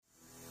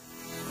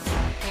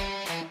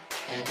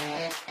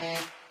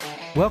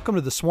Welcome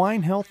to the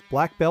Swine Health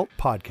Black Belt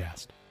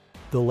Podcast,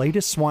 the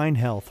latest swine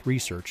health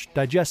research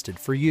digested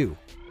for you.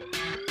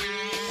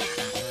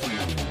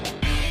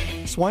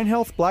 Swine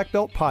Health Black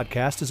Belt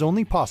Podcast is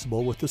only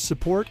possible with the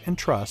support and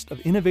trust of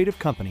innovative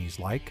companies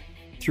like,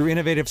 through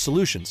innovative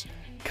solutions,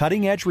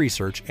 cutting-edge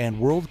research, and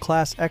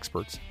world-class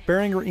experts,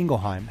 Boehringer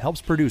Ingelheim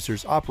helps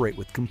producers operate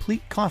with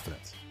complete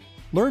confidence.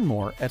 Learn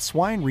more at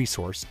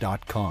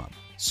swineresource.com.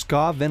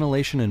 SCA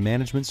Ventilation and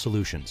Management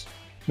Solutions.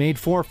 Made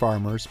for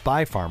farmers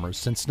by farmers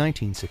since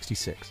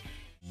 1966.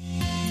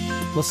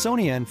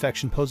 Lawsonia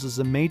infection poses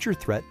a major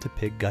threat to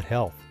pig gut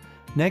health,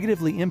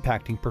 negatively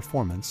impacting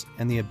performance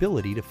and the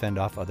ability to fend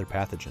off other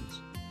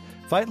pathogens.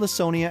 Fight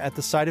Lawsonia at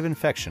the site of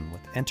infection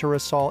with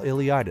Enterosol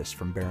ileitis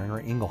from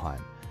Boehringer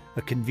Ingelheim,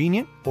 a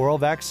convenient oral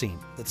vaccine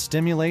that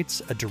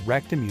stimulates a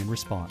direct immune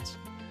response.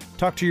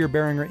 Talk to your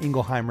Boehringer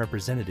Ingelheim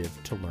representative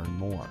to learn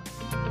more.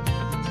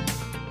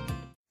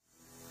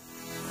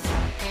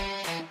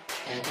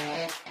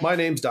 My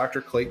name's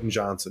Dr. Clayton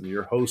Johnson,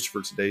 your host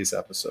for today's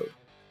episode.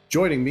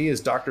 Joining me is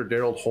Dr.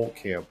 Derald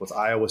Holtkamp with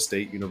Iowa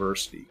State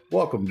University.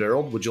 Welcome,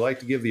 Derald. Would you like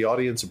to give the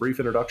audience a brief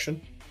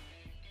introduction?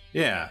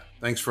 Yeah,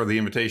 thanks for the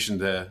invitation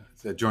to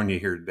join you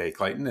here today,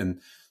 Clayton.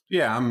 And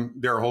yeah, I'm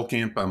Derald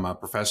Holtkamp. I'm a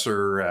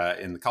professor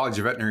in the College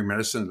of Veterinary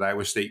Medicine at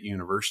Iowa State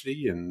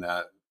University and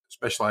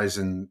specialize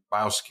in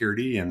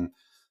biosecurity and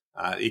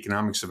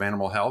economics of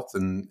animal health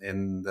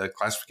and the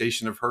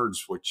classification of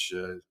herds, which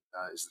is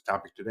the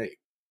topic today.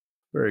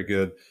 Very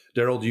good.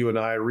 Derald, you and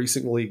I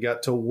recently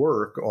got to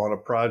work on a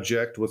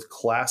project with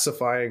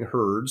classifying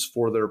herds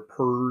for their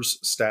PRRS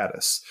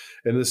status.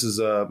 And this is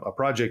a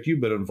project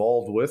you've been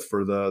involved with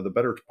for the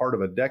better part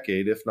of a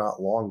decade, if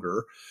not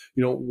longer.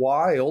 You know,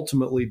 why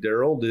ultimately,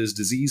 Derald, is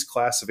disease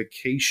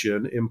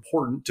classification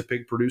important to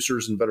pig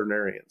producers and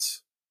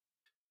veterinarians?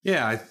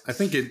 Yeah, I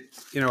think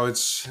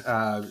it's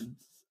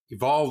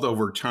evolved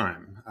over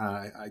time.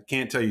 I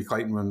can't tell you,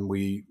 Clayton, when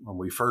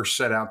we first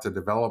set out to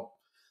develop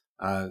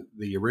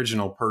the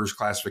original PRRS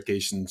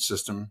classification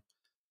system,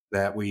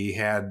 that we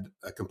had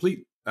a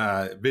complete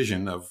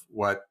vision of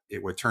what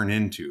it would turn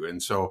into.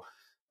 And so,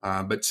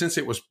 but since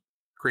it was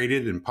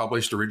created and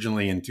published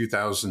originally in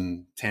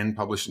 2010,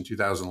 published in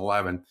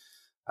 2011,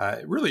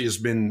 it really has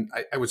been,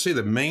 I would say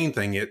the main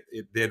thing it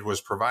did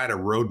was provide a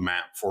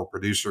roadmap for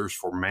producers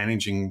for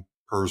managing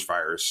PRRS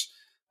virus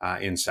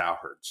in sow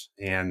herds.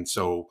 And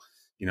so,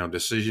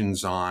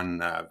 decisions on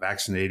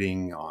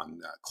vaccinating,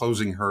 on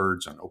closing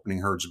herds, on opening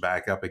herds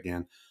back up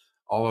again,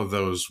 all of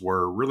those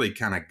were really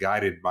kind of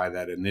guided by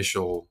that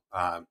initial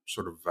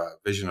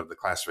vision of the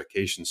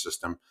classification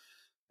system.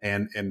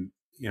 And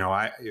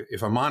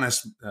if I'm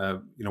honest,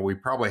 we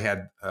probably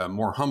had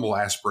more humble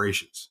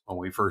aspirations when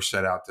we first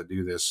set out to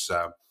do this,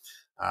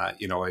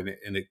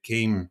 and it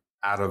came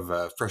out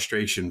of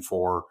frustration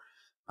for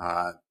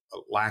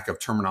lack of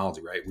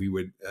terminology, right? We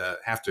would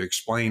have to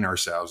explain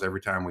ourselves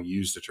every time we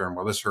use the term,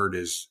 well, this herd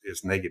is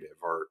negative,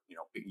 or,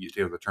 you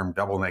hear the term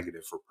double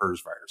negative for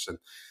PRRS virus. And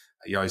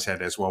you always had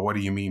to ask, well, what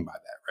do you mean by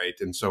that, right?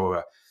 And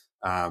so,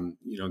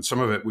 and some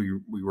of it,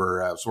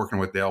 I was working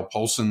with Dale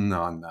Polson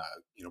on,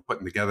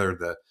 putting together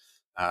the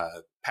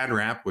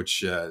PADRAP,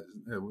 which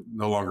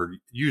no longer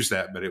use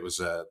that, but it was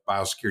a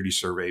biosecurity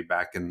survey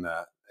back in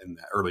the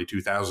early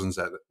 2000s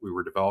that we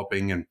were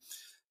developing. And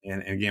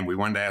again, we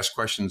wanted to ask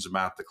questions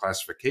about the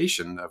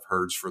classification of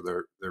herds for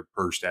their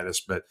PRRS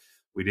status, but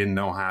we didn't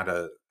know how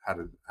to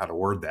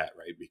word that,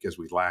 right? Because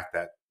we lacked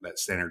that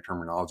standard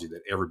terminology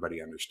that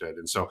everybody understood.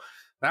 And so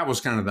that was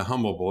kind of the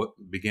humble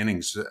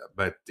beginnings,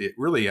 but it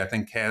really, I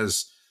think,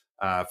 has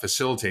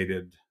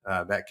facilitated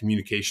that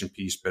communication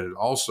piece. But it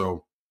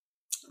also,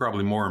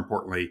 probably more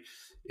importantly,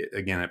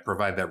 it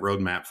provided that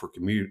roadmap for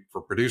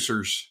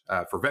producers,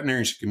 for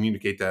veterinarians to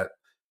communicate that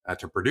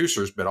to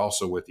producers, but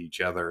also with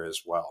each other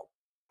as well.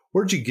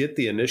 Where'd you get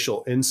the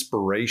initial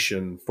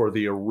inspiration for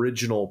the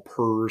original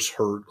PRRS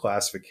herd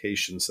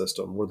classification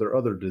system? Were there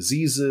other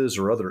diseases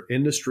or other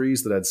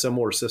industries that had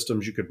similar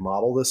systems you could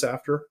model this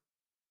after?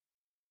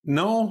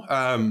 No,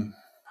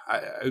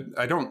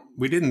 I don't.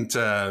 We didn't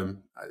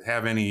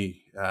have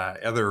any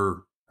other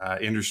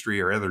industry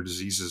or other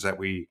diseases that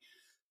we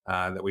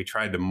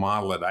tried to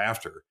model it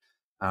after.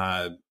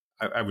 I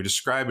would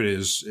describe it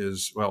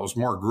as well. It was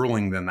more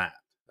grueling than that.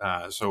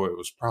 So it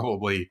was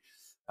probably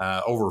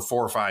over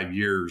 4 or 5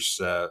 years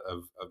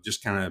of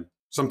just kind of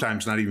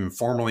sometimes not even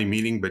formally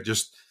meeting, but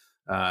just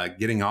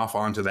getting off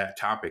onto that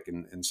topic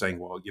and saying,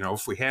 well,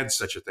 if we had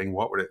such a thing,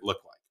 what would it look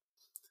like?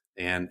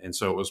 And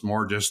so it was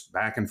more just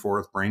back and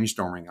forth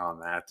brainstorming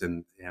on that,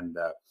 and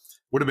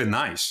would have been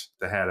nice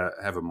to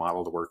have a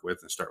model to work with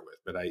and start with.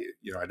 But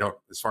I don't,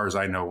 as far as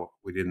I know,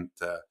 we didn't.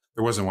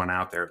 There wasn't one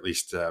out there, at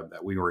least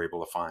that we were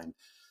able to find.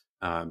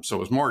 So it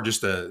was more just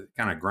to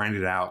kind of grind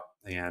it out.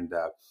 And,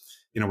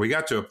 we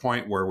got to a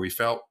point where we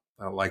felt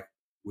like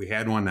we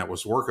had one that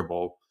was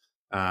workable,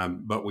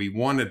 but we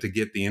wanted to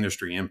get the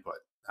industry input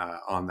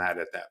on that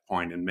at that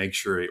point and make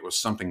sure it was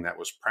something that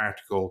was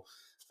practical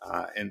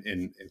and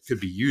it could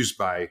be used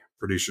by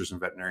producers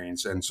and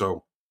veterinarians. And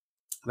so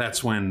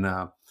that's when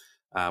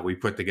we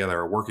put together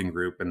a working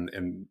group,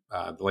 and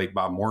the late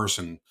Bob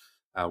Morrison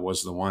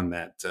was the one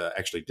that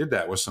actually did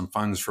that with some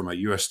funds from a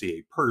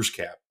USDA PRRS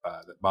cap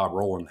that Bob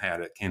Rowland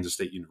had at Kansas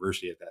State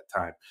University at that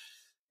time.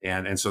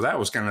 And so that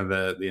was kind of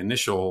the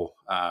initial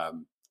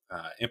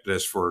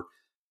impetus for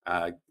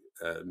kind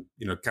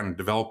of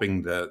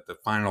developing the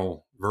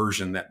final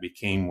version that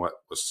became what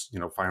was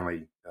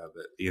finally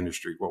the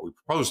industry, what we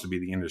proposed to be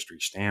the industry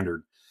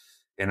standard.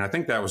 And I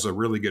think that was a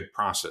really good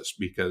process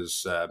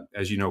because,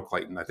 as you know,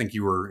 Clayton, I think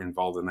you were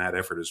involved in that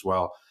effort as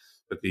well.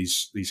 But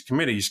these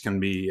committees can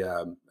be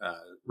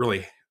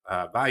really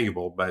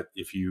valuable. But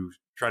if you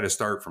try to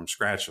start from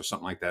scratch or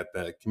something like that,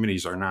 the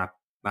committees are not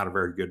a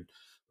very good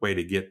way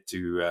to get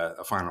to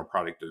a final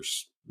product.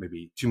 There's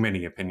maybe too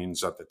many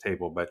opinions at the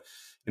table. But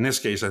in this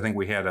case, I think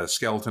we had a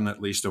skeleton,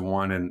 at least of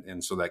one.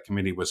 And so that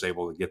committee was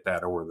able to get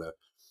that over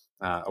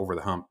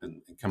the hump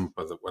and come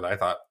up with what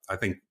I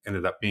think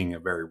ended up being a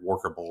very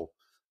workable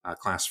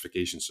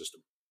classification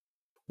system.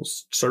 Well,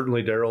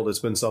 certainly, Derald, it's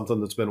been something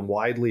that's been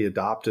widely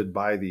adopted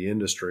by the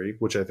industry,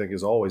 which I think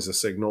is always a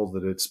signal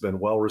that it's been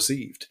well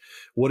received.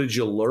 What did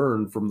you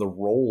learn from the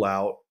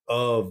rollout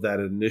of that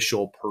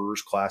initial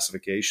PRRS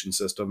classification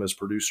system as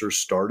producers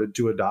started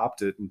to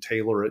adopt it and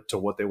tailor it to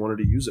what they wanted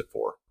to use it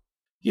for?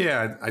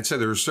 Yeah, I'd say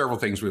there were several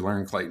things we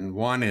learned, Clayton.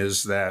 One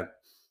is that,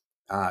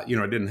 it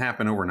didn't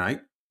happen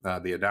overnight.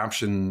 The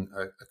adoption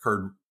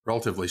occurred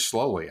relatively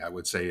slowly, I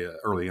would say,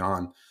 early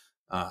on.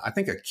 I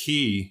think a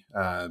key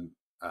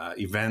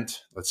event,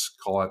 let's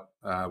call it,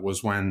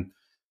 was when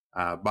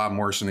Bob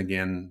Morrison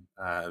again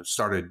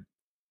started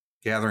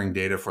gathering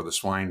data for the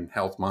swine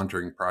health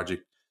monitoring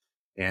project,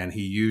 and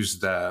he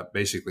used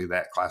basically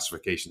that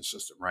classification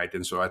system, right?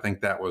 And so I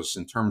think that was,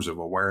 in terms of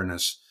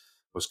awareness,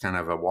 was kind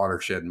of a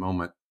watershed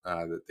moment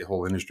that the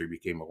whole industry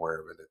became aware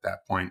of it at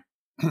that point.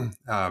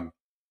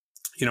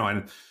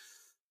 And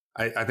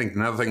I think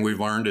another thing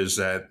we've learned is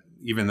that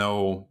even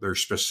though there's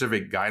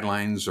specific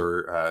guidelines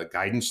or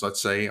guidance,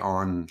 let's say,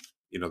 on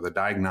the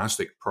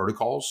diagnostic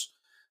protocols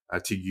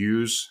to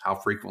use, how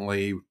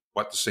frequently,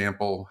 what to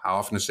sample, how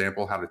often to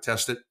sample, how to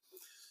test it,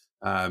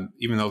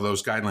 even though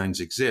those guidelines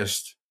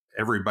exist,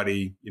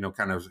 everybody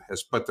kind of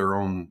has put their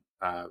own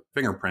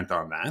fingerprint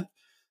on that,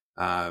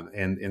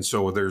 and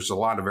so there's a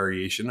lot of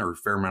variation, or a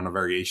fair amount of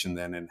variation,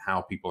 then, in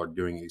how people are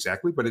doing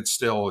exactly. But it's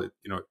still,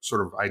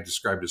 sort of, I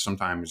described it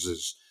sometimes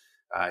as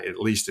at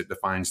least it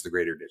defines the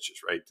greater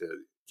ditches, right?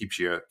 Keeps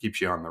you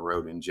on the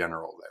road in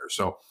general there.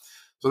 So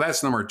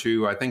that's number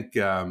two. I think,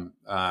 in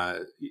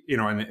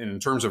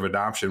terms of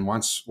adoption,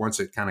 once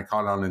it kind of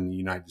caught on in the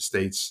United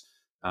States,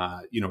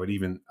 I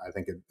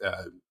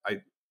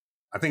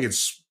think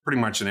it's pretty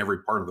much in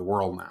every part of the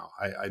world now.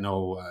 I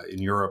know in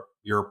Europe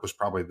was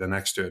probably the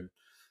next to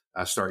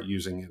start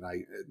using it.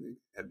 I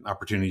had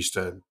opportunities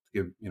to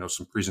give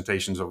some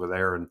presentations over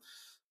there, and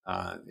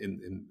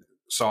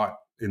saw it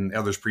in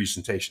others'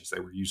 presentations. They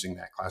were using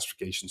that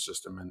classification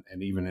system,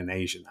 and even in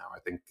Asia now. I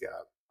think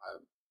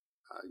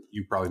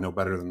you probably know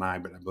better than I,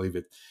 but I believe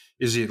it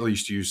is at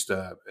least used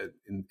at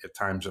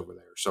times over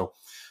there. So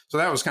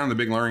that was kind of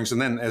the big learnings.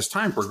 And then as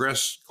time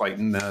progressed,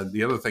 Clayton,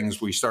 the other things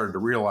we started to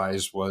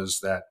realize was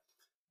that,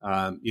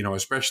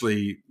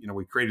 especially,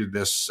 we created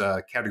this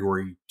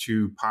category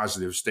 2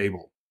 positive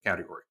stable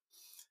category,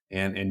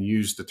 and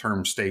used the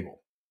term stable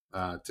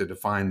to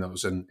define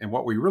those. And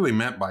what we really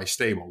meant by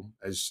stable,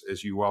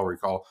 as you well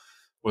recall,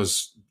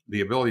 was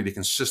the ability to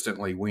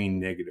consistently wean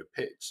negative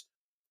pigs.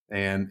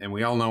 And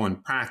we all know in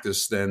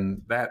practice,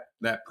 then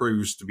that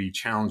proves to be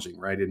challenging,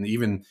 right? And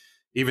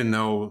even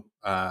though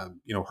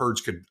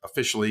herds could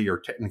officially or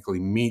technically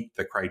meet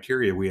the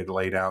criteria we had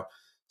laid out,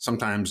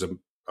 sometimes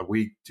a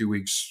week, 2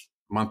 weeks,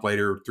 a month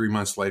later, 3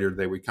 months later,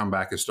 they would come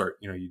back and start,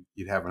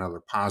 you'd have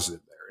another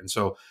positive there. And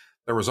so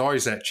there was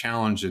always that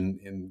challenge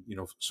in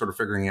sort of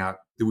figuring out,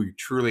 do we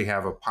truly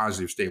have a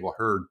positive stable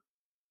herd?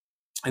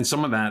 And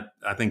some of that,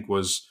 I think,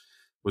 was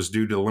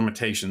due to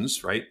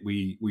limitations, right?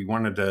 We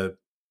wanted to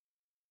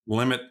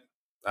limit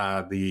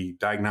the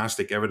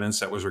diagnostic evidence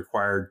that was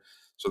required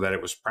so that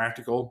it was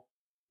practical.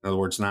 In other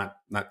words, not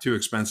too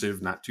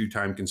expensive, not too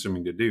time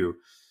consuming to do.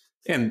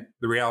 And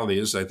the reality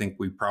is, I think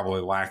we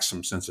probably lack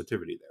some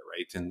sensitivity there,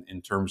 right?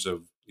 In terms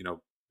of,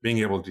 being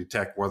able to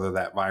detect whether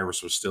that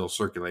virus was still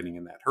circulating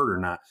in that herd or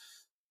not.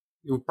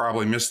 We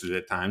probably missed it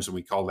at times, and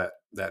we called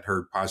that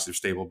herd positive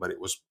stable, but it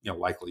was,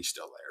 likely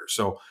still there.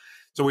 So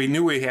we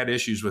knew we had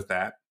issues with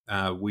that.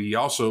 We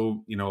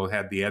also,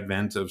 had the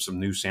advent of some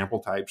new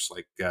sample types,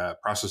 like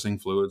processing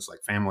fluids,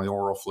 like family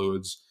oral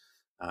fluids,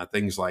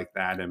 things like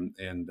that.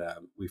 And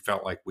we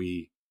felt like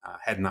we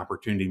had an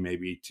opportunity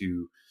maybe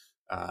to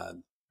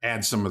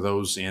add some of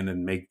those in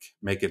and make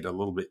it a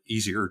little bit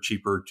easier,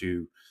 cheaper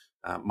to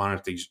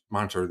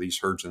monitor these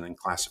herds and then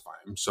classify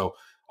them. So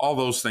all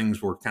those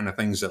things were kind of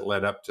things that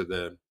led up to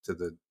the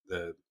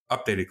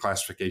updated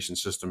classification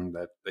system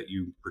that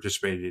you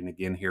participated in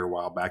again here a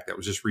while back. That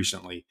was just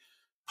recently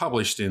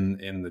published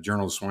in the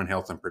Journal of Swine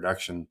Health and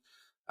Production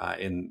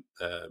in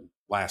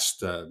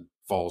last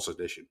fall's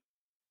edition.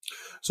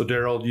 So,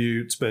 Derald,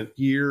 you spent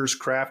years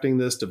crafting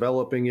this,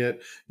 developing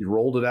it. You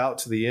rolled it out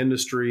to the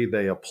industry.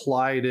 They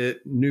applied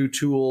it. New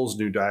tools,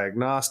 new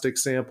diagnostic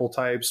sample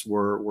types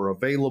were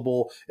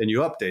available, and you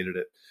updated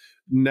it.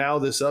 Now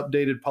this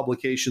updated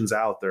publication's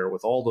out there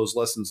with all those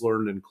lessons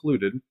learned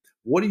included.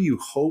 What do you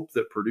hope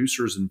that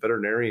producers and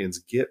veterinarians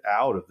get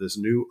out of this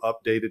new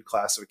updated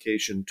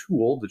classification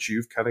tool that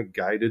you've kind of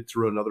guided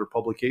through another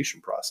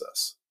publication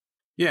process?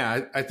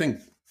 Yeah, I think,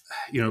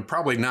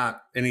 probably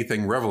not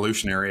anything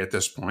revolutionary at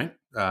this point.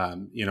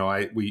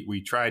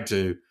 We tried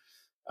to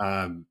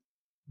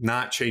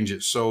not change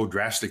it so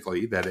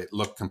drastically that it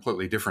looked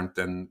completely different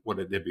than what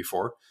it did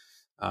before.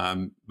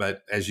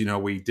 But as you know,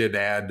 we did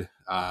add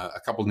a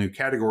couple new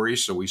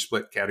categories. So we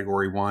split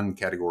category 1,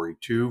 category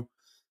 2.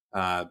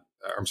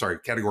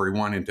 Category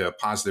 1 into a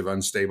positive,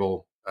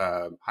 unstable,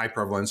 high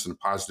prevalence and a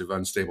positive,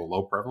 unstable,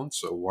 low prevalence.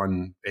 So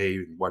 1A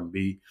and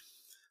 1B.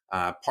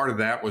 Part of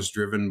that was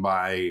driven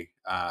by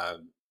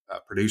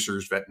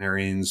producers,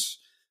 veterinarians,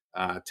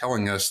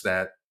 telling us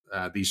that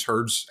these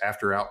herds,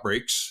 after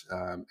outbreaks,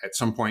 at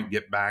some point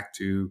get back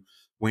to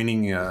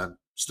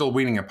still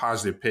weaning a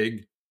positive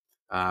pig,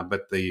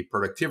 but the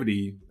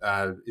productivity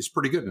is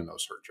pretty good in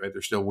those herds, right?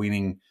 They're still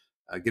weaning,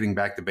 getting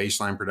back to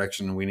baseline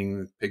production and weaning.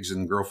 The pigs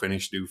in grow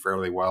finish do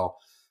fairly well.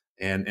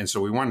 And so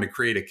we wanted to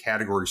create a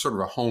category, sort of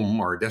a home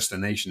or a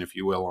destination, if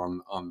you will,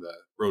 on the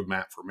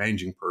roadmap for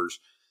managing PRRS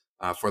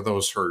for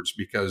those herds,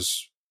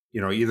 because,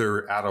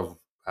 either out of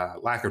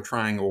lack of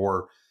trying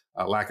or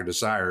lack of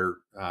desire,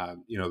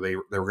 they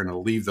were going to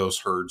leave those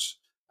herds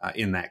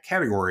in that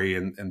category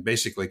and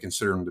basically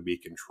consider them to be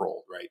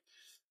controlled, right?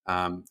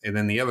 And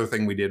then the other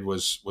thing we did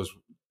was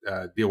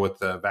deal with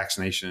the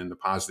vaccination in the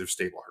positive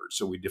stable herds.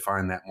 So we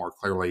defined that more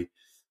clearly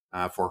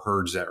for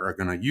herds that are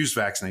going to use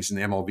vaccination,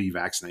 MLV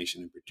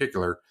vaccination in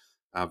particular,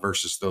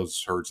 versus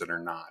those herds that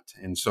are not.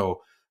 And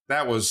so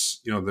that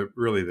was,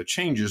 really the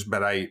changes.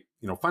 But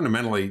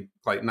fundamentally,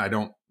 Clayton, I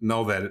don't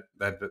know that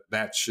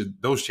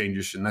those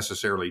changes should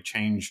necessarily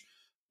change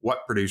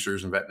what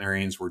producers and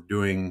veterinarians were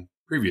doing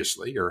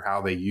previously or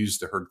how they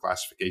used the herd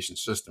classification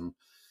system.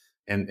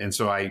 And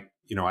so I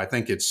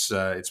think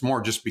it's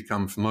more just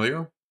become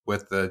familiar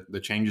with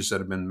the changes that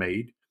have been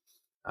made.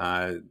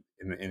 And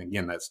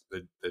again, that's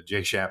the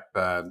JSHAP,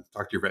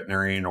 talk to your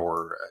veterinarian,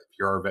 or if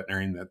you are a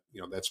veterinarian,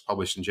 that's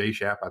published in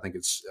JSHAP. I think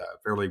it's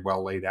fairly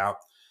well laid out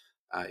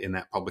in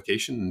that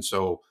publication. And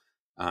so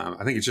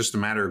I think it's just a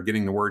matter of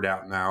getting the word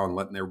out now and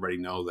letting everybody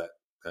know that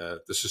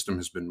the system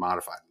has been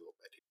modified a little bit.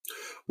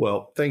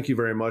 Well, thank you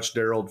very much,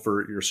 Derald,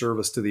 for your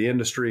service to the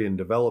industry and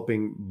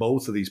developing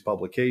both of these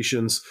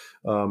publications.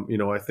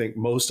 I think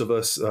most of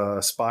us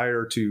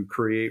aspire to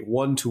create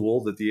one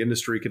tool that the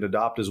industry can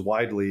adopt as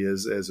widely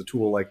as a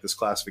tool like this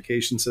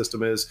classification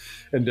system is.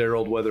 And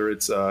Derald, whether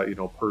it's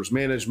PRRS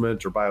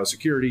management or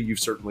biosecurity, you've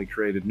certainly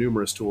created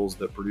numerous tools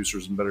that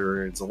producers and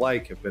veterinarians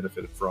alike have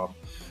benefited from.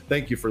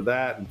 Thank you for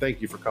that, and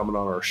thank you for coming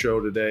on our show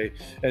today.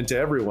 And to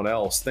everyone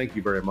else, thank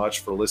you very much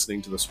for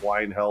listening to the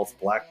Swine Health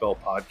Black Belt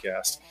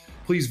Podcast.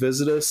 Please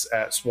visit us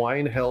at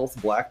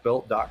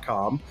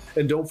swinehealthblackbelt.com,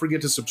 and don't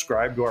forget to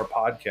subscribe to our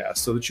podcast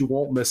so that you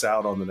won't miss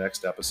out on the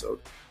next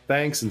episode.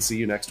 Thanks, and see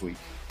you next week.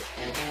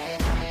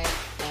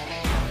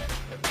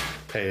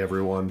 Hey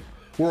everyone,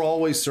 we're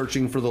always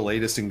searching for the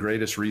latest and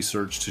greatest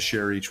research to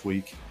share each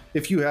week.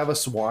 If you have a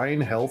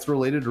swine health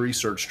related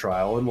research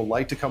trial and would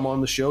like to come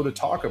on the show to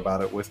talk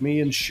about it with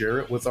me and share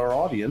it with our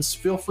audience,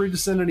 feel free to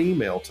send an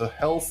email to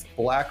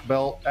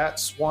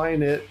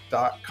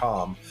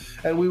healthblackbelt@swineit.com,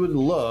 and we would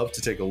love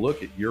to take a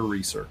look at your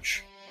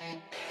research.